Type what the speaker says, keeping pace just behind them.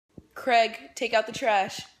Craig, take out the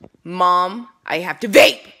trash. Mom, I have to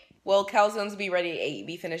vape. Will calzones be ready at 8?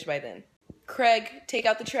 Be finished by then. Craig, take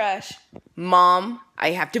out the trash. Mom, I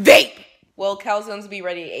have to vape. Will calzones be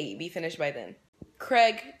ready at 8? Be finished by then.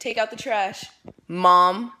 Craig, take out the trash.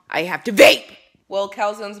 Mom, I have to vape. Will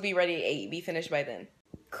calzones be ready at 8? Be finished by then.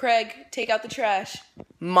 Craig, take out the trash.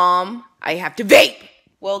 Mom, I have to vape.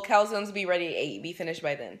 Will calzones be ready at 8? Be finished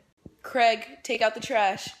by then. Craig, take out the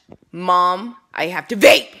trash. Mom, I have to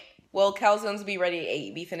vape. Will calzones be ready at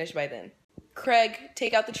 8? Be finished by then. Craig,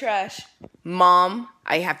 take out the trash. Mom,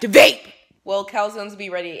 I have to vape. Will calzones be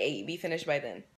ready at 8? Be finished by then.